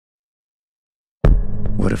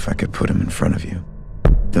What if I could put him in front of you?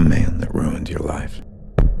 The man that ruined your life.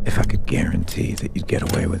 If I could guarantee that you'd get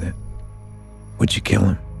away with it, would you kill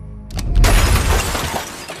him?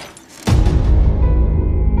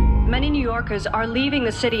 Many New Yorkers are leaving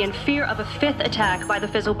the city in fear of a fifth attack by the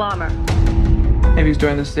Fizzle bomber. Maybe he's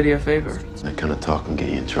doing the city a favor. That kind of talk can get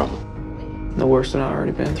you in trouble. No worse than I've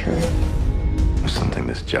already been through. There's something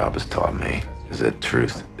this job has taught me, is that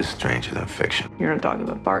truth is stranger than fiction. You're not talking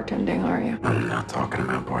about bartending, are you? I'm not talking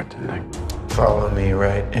about bartending. Follow me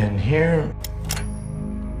right in here.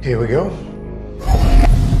 Here we go.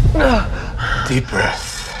 Deep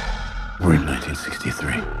breath. We're in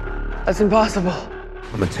 1963. That's impossible.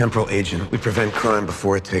 I'm a temporal agent. We prevent crime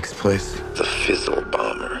before it takes place. The Fizzle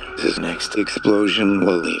bomber. His next explosion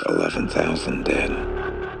will leave 11,000 dead.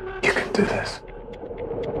 You can do this.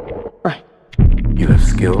 Right. You have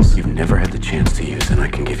skills you've never had the chance to use, and I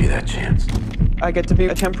can give you that chance. I get to be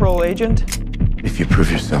a temporal agent? If you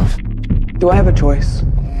prove yourself, Do I have a choice?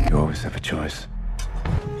 you always have a choice.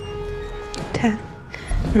 10,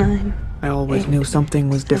 9. I always knew something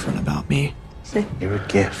was different about me. 6. You're a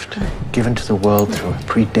gift given to the world through a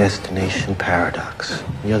predestination paradox.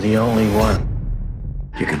 You're the only one.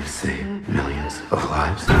 You're gonna save millions of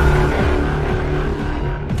lives.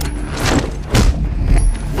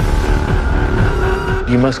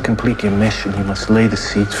 You must complete your mission. You must lay the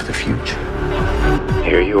seeds for the future.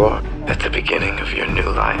 Here you are, at the beginning of your new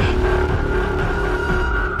life.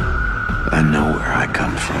 I know where I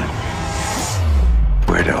come from.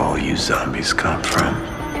 Where do all you zombies come from?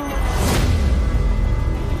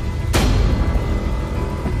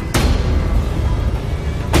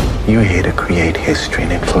 You're here to create history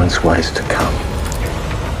and influence what is to come.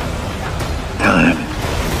 Time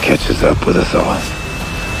catches up with us all.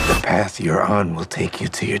 The path you're on will take you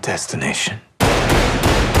to your destination.